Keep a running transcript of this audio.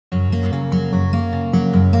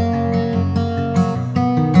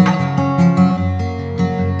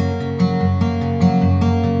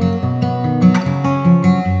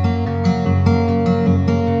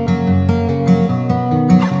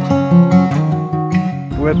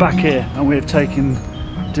We're back here and we've taken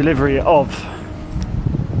delivery of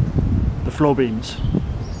the floor beams.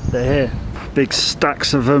 They're here. Big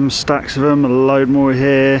stacks of them, a load more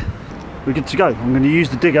here. We're good to go. I'm going to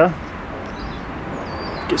use the digger,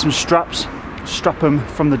 get some straps, strap them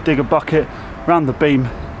from the digger bucket around the beam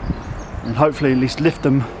and hopefully at least lift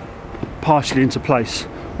them partially into place.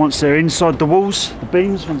 Once they're inside the walls, the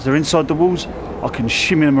beams, once they're inside the walls, I can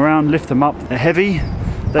shimmy them around, lift them up. They're heavy.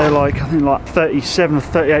 They're like, I think like 37 or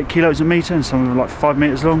 38 kilos a metre, and some of them are like 5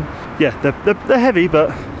 metres long. Yeah, they're heavy,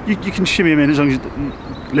 but you can shimmy them in as long as you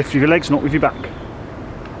lift with your legs, not with your back.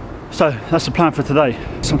 So that's the plan for today.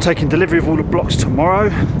 So I'm taking delivery of all the blocks tomorrow.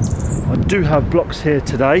 I do have blocks here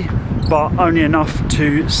today, but only enough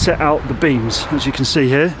to set out the beams. As you can see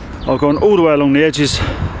here, I've gone all the way along the edges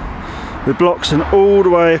with blocks and all the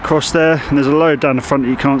way across there, and there's a load down the front that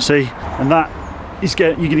you can't see, and that is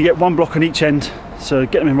you're going to get one block on each end, so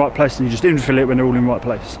get them in the right place and you just infill it when they're all in the right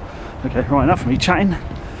place. Okay, right, enough of me chatting,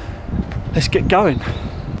 let's get going.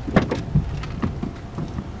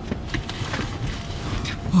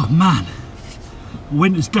 Oh man,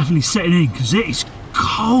 winter's definitely setting in because it is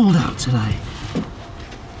cold out today.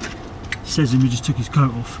 Says him, he just took his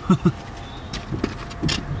coat off.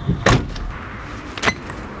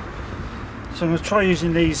 So I'm going to try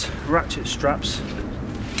using these ratchet straps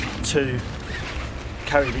to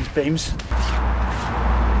carry these beams.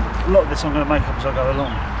 A lot of this I'm going to make up as I go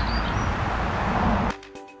along.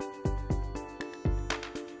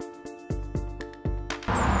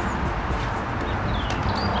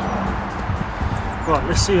 Right,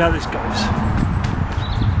 let's see how this goes.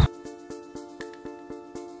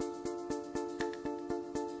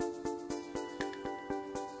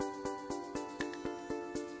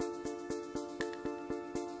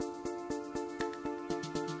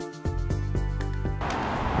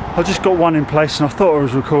 I just got one in place and I thought I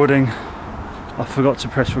was recording. I forgot to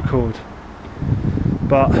press record.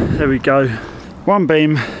 But there we go. One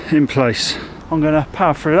beam in place. I'm going to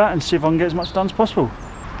power through that and see if I can get as much done as possible.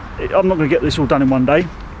 I'm not going to get this all done in one day,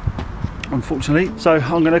 unfortunately. So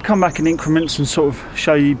I'm going to come back in increments and sort of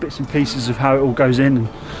show you bits and pieces of how it all goes in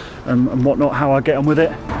and whatnot, how I get on with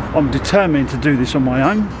it. I'm determined to do this on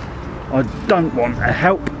my own. I don't want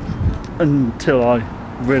help until I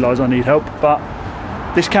realise I need help, but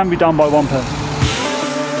this can be done by one person.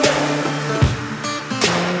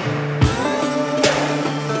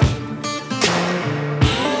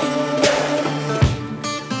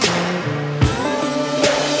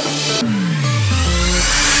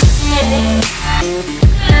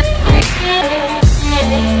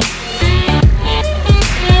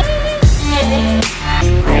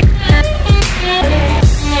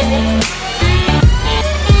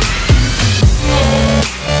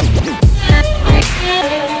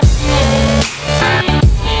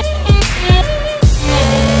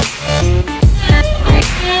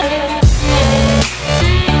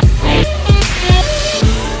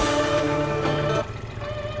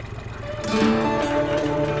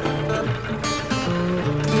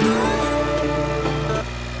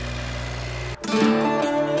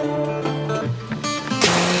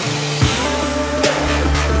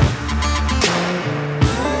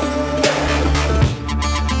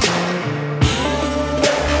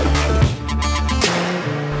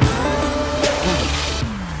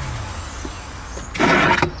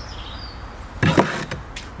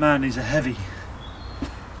 Man, these are heavy.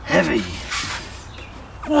 Heavy.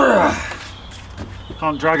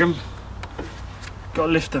 Can't drag them.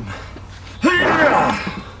 Gotta lift them. I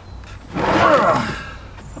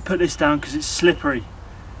put this down because it's slippery.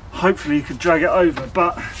 Hopefully you could drag it over,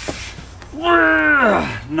 but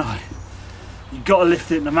no. You gotta lift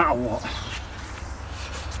it no matter what.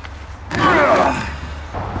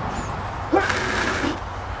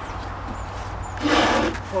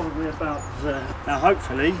 Probably about there. Now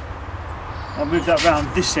hopefully I'll move that round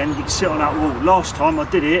this end, we can sit on that wall. Last time I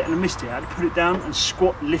did it and I missed it. I had to put it down and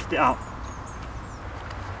squat and lift it up.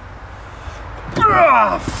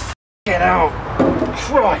 Get out!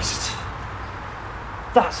 Christ!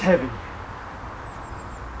 That's heavy.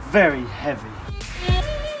 Very heavy.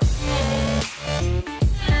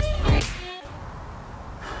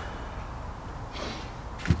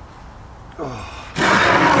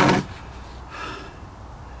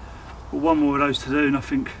 One more of those to do and I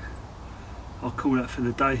think I'll call that for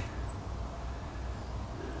the day.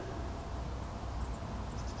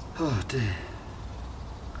 Oh dear.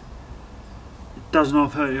 It does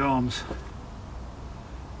not hurt your arms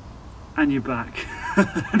and your back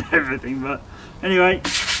and everything, but anyway,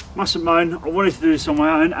 mustn't moan. I wanted to do this on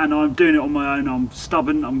my own and I'm doing it on my own. I'm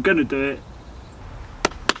stubborn, I'm gonna do it.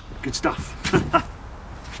 Good stuff.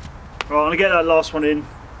 Right, I'm gonna get that last one in,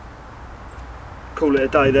 call it a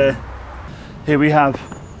day there. Here we have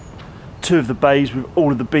 2 of the bays with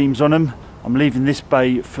all of the beams on them. I'm leaving this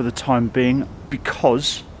bay for the time being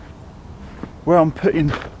because where I'm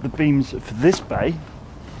putting the beams for this bay,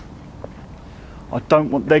 I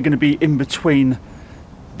don't want, they're going to be in between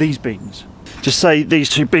these beams. Just say these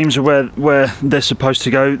 2 beams are where they're supposed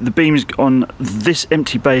to go. The beams on this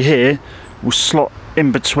empty bay here will slot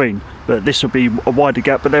in between, but this will be a wider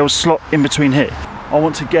gap, but they will slot in between here. I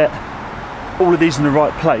want to get all of these in the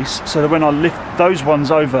right place so that when I lift those ones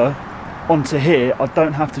over onto here, I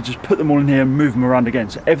don't have to just put them all in here and move them around again.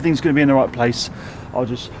 So everything's going to be in the right place. I'll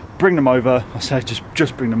just bring them over. I say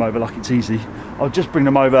just bring them over like it's easy. I'll just bring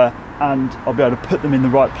them over and I'll be able to put them in the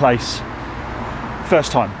right place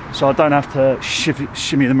first time, so I don't have to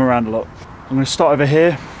shimmy them around a lot. I'm going to start over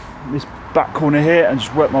here, this back corner here, and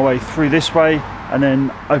just work my way through this way, and then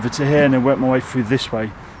over to here, and then work my way through this way.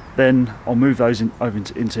 Then I'll move those over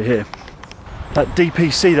into here. That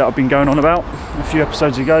DPC that I've been going on about a few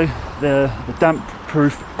episodes ago, the damp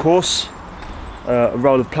proof course, a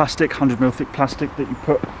roll of plastic, 100mm thick plastic that you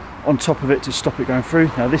put on top of it to stop it going through.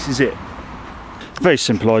 Now this is it. Very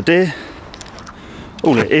simple idea.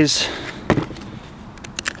 All it is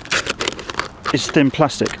thin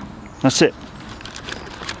plastic. That's it.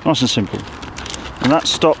 Nice and simple. And that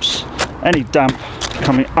stops any damp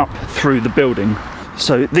coming up through the building.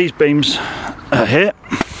 So these beams are here.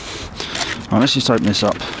 Right, let's just open this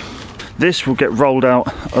up. This will get rolled out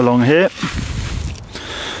along here.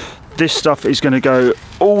 This stuff is going to go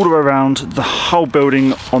all around the whole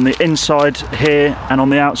building, on the inside here and on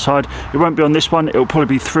the outside. It won't be on this one, it will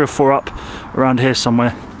probably be 3 or 4 up around here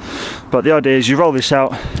somewhere. But the idea is you roll this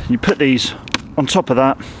out, you put these on top of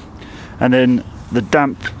that, and then the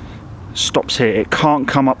damp stops here. It can't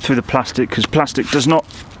come up through the plastic because plastic does not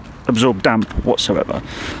absorb damp whatsoever.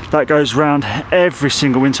 That goes around every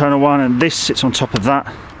single internal one, and this sits on top of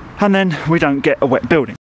that, and then we don't get a wet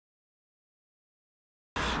building.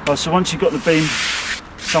 Right, so once you've got the beam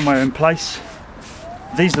somewhere in place,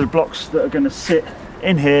 these are the blocks that are going to sit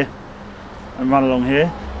in here and run along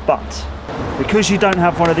here. But because you don't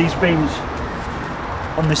have one of these beams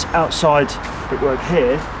on this outside brickwork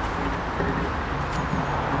here,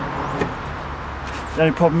 the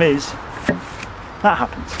only problem is that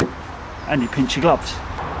happens and you pinch your gloves.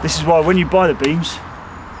 This is why when you buy the beams,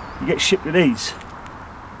 you get shipped with these.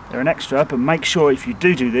 They're an extra, but make sure if you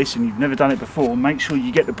do this and you've never done it before, make sure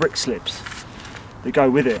you get the brick slips that go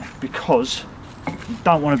with it, because you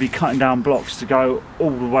don't want to be cutting down blocks to go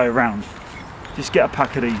all the way around. Just get a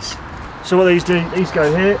pack of these. So what these do, these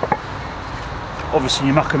go here, obviously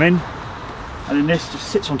you muck them in, and then this just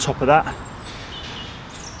sits on top of that,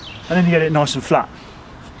 and then you get it nice and flat.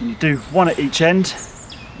 And you do one at each end,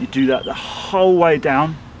 you do that the whole way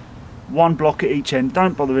down, 1 block at each end.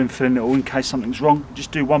 Don't bother infilling it all in case something's wrong,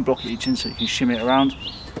 just do 1 block at each end so you can shimmy it around.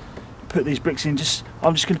 Put these bricks in,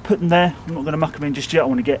 I'm just going to put them there, I'm not going to muck them in just yet. I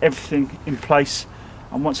want to get everything in place,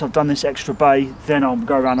 and once I've done this extra bay, then I'll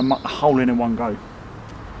go around and muck the whole in one go.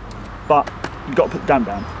 But you've got to put the damp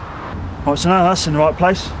down. Right, so now that's in the right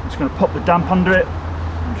place, I'm just going to pop the damp under it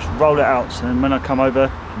and just roll it out, so then when I come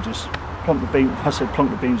over I can just plonk the beam, I said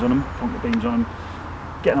plonk the beams on them,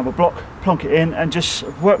 get another block, plonk it in, and just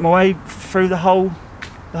work my way through the whole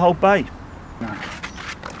bay.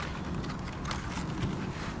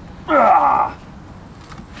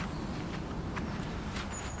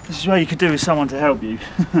 This is what you could do with someone to help you,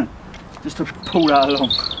 just to pull that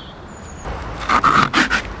along.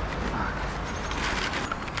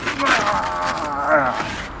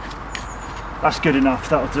 That's good enough,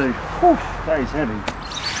 that'll do. Whew, that is heavy.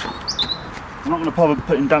 I'm not going to bother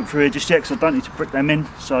putting damp through here just yet because I don't need to brick them in,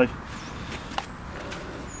 so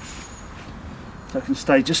I can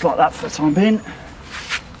stay just like that for the time being.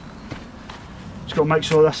 Just got to make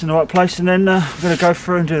sure that's in the right place, and then I'm going to go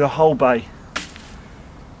through and do the whole bay.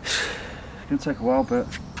 It's going to take a while, but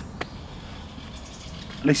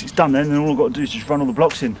at least it's done then, and all I've got to do is just run all the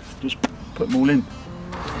blocks in, just put them all in.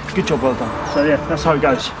 Good job, well done. So yeah, that's how it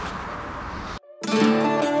goes.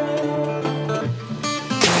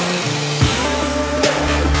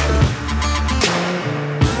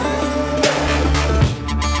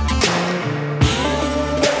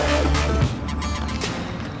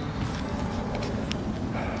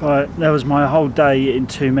 Right, that was my whole day in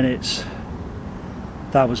 2 minutes.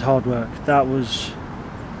 That was hard work. That was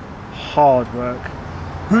hard work.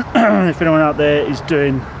 If anyone out there is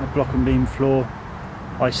doing a block and beam floor,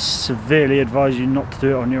 I severely advise you not to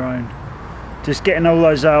do it on your own. Just getting all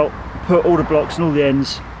those out, put all the blocks and all the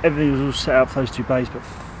ends, everything was all set up for those 2 bays, but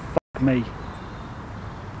fuck me,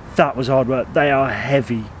 that was hard work. They are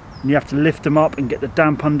heavy. and you have to lift them up and get the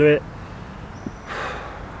damp under it.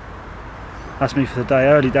 That's me for the day.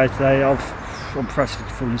 Early day today. I'm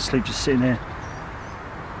practically falling asleep just sitting here.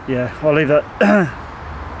 Yeah, I'll leave that.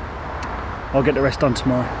 I'll get the rest done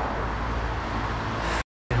tomorrow.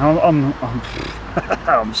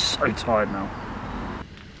 I'm so tired now.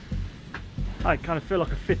 I kind of feel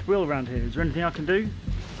like a fifth wheel around here. Is there anything I can do?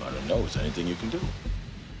 I don't know. Is there anything you can do?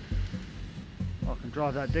 I can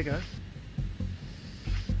drive that digger.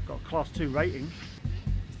 Got a class 2 rating.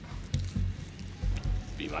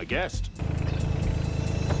 Be my guest.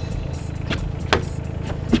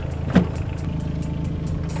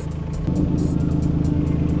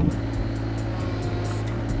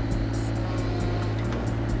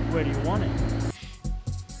 Where do you want it?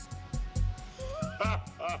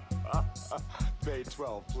 Bay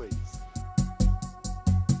 12, please.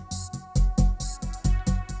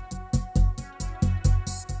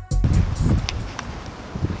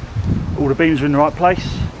 All the beams are in the right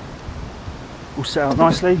place, all set out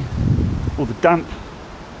nicely, all the damp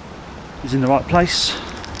is in the right place,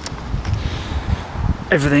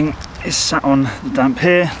 everything is sat on the damp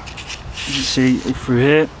here, you can see all through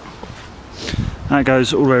here, that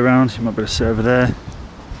goes all the way around, you might be able to see over there,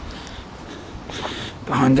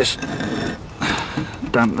 behind this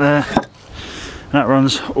damp there, and that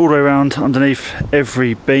runs all the way around underneath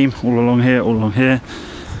every beam, all along here, all along here.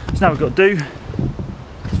 So now we've got to do,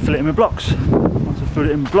 fill it in with blocks. Once I've filled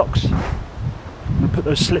it in with blocks, I'm going to put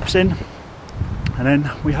those slips in, and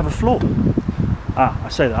then we have a floor. I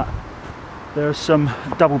say that. There are some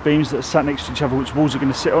double beams that are sat next to each other which walls are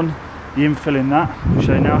going to sit on. The infill in that, I'll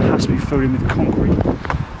show you now, has to be filled in with concrete.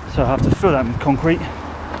 So I have to fill that with concrete,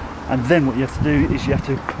 and then what you have to do is you have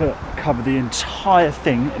to cover the entire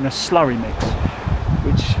thing in a slurry mix,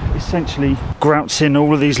 which essentially grouts in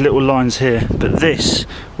all of these little lines here. But this,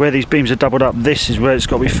 where these beams are doubled up, this is where it's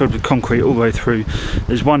got to be filled with concrete all the way through.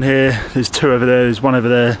 There's one here, there's two over there, there's one over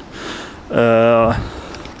there. I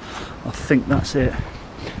think that's it.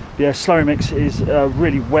 Yeah, slurry mix is a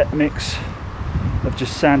really wet mix of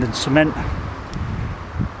just sand and cement.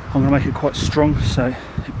 I'm going to make it quite strong so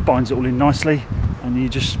it binds it all in nicely, and you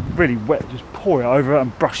just really wet, just pour it over it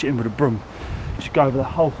and brush it in with a broom. Just go over the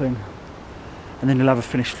whole thing, and then you'll have a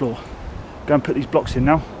finished floor. Go and put these blocks in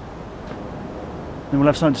now, then we'll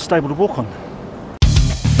have something stable to walk on.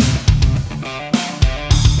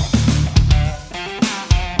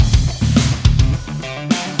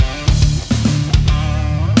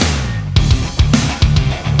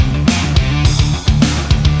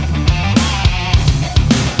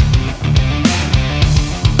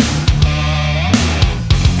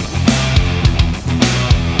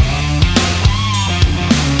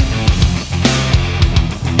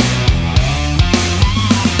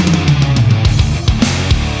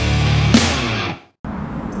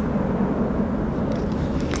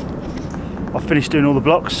 I've finished doing all the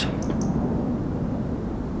blocks.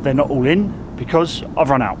 They're not all in because I've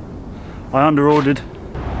run out. I under-ordered,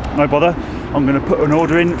 no bother. I'm going to put an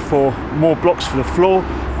order in for more blocks for the floor.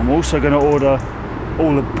 I'm also going to order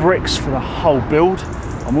all the bricks for the whole build.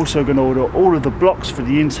 I'm also going to order all of the blocks for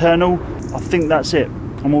the internal. I think that's it.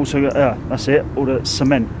 I'm also going to, that's it, order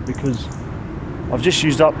cement, because I've just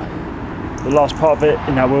used up the last part of it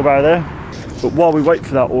in that wheelbarrow there. But while we wait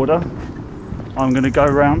for that order, I'm going to go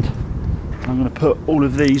around. I'm going to put all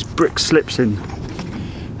of these brick slips in.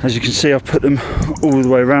 As you can see, I've put them all the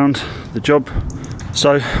way around the job.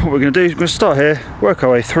 So what we're going to do is we're going to start here, work our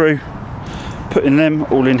way through, putting them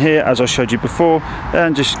all in here as I showed you before,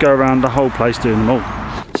 and just go around the whole place doing them all.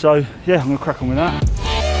 So yeah, I'm going to crack on with that.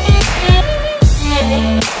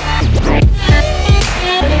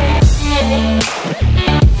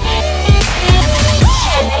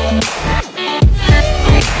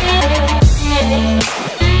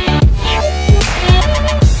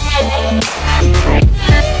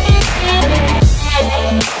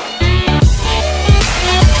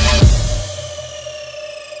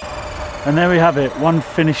 And there we have it, one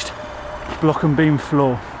finished block and beam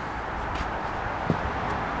floor.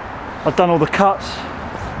 I've done all the cuts,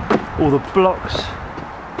 all the blocks.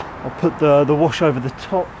 I'll put the wash over the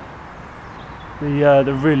top,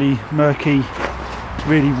 the really murky,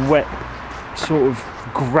 really wet sort of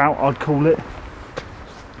grout, I'd call it.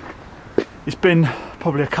 It's been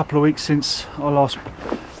probably a couple of weeks since I last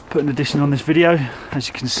put an addition on this video. As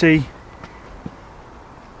you can see,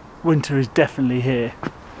 winter is definitely here.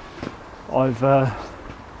 I've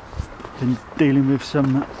been dealing with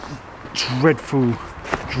some dreadful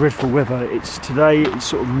weather. Today it's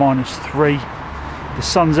sort of -3. The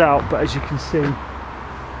sun's out, but as you can see,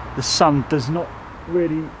 the sun does not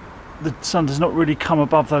really come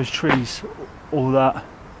above those trees all that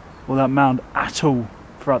or that mound at all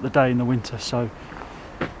throughout the day in the winter. So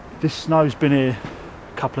this snow's been here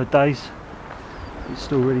a couple of days. It's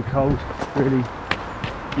still really cold, really.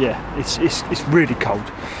 Yeah, it's really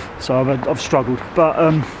cold. So I've struggled, but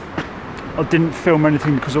I didn't film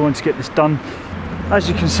anything because I wanted to get this done. As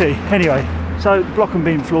you can see, anyway, so the block and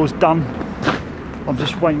beam floor is done. I'm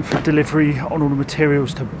just waiting for delivery on all the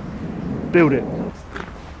materials to build it.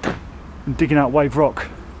 I'm digging out wave rock.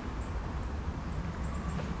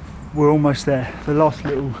 We're almost there. The last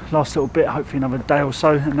little bit, hopefully another day or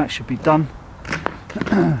so, and that should be done.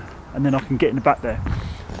 And then I can get in the back there.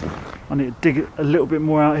 I need to dig a little bit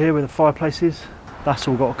more out here where the fireplace is. That's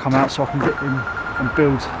all got to come out so I can get in and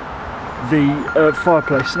build the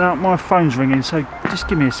fireplace. Now my phone's ringing, so just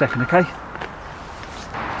give me a second, okay?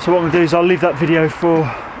 So what I'm going to do is I'll leave that video for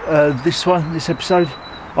this episode.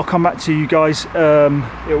 I'll come back to you guys.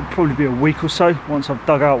 It'll probably be a week or so once I've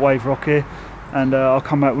dug out wave rock here, and I'll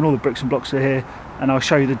come back when all the bricks and blocks are here, and I'll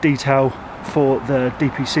show you the detail for the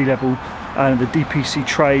DPC level and the DPC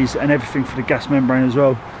trays and everything for the gas membrane as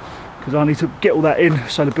well, because I need to get all that in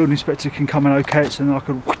so the building inspector can come and okay it, so then I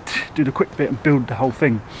can do the quick bit and build the whole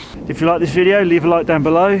thing. If you like this video, leave a like down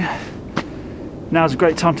below. Now's a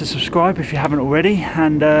great time to subscribe if you haven't already,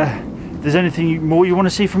 and if there's anything more you want to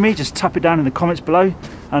see from me, just tap it down in the comments below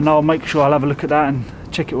and I'll make sure I'll have a look at that and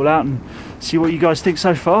check it all out and see what you guys think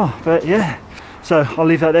so far. But yeah, so I'll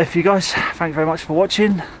leave that there for you guys. Thank you very much for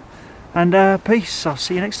watching, and peace. I'll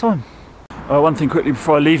see you next time. One thing quickly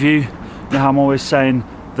before I leave you, you know how I'm always saying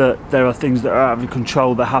that there are things that are out of your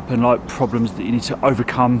control that happen, like problems that you need to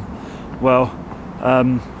overcome. Well,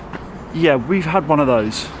 yeah, we've had one of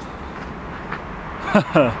those.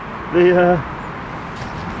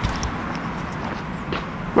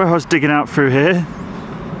 Where I was digging out through here,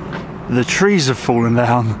 the trees have fallen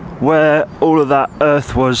down. Where all of that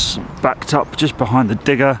earth was backed up just behind the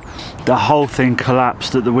digger, the whole thing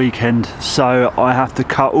collapsed at the weekend, so I have to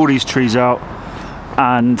cut all these trees out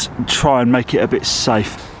and try and make it a bit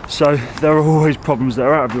safe. So there are always problems that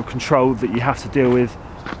are out of your control that you have to deal with.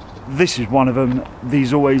 This is one of them.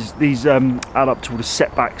 These add up to all the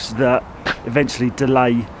setbacks that eventually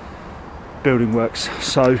delay building works.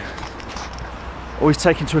 So always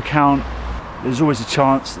take into account there's always a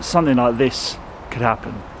chance that something like this could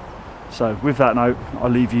happen. So with that note, I'll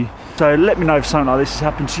leave you. So let me know if something like this has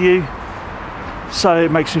happened to you, so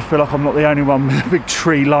it makes me feel like I'm not the only one with a big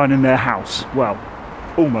tree lining their house. Well,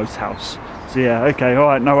 almost house. So yeah, okay, all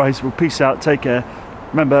right, no worries. Well, peace out, take care.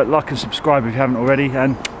 Remember, like and subscribe if you haven't already,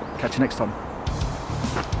 and catch you next time.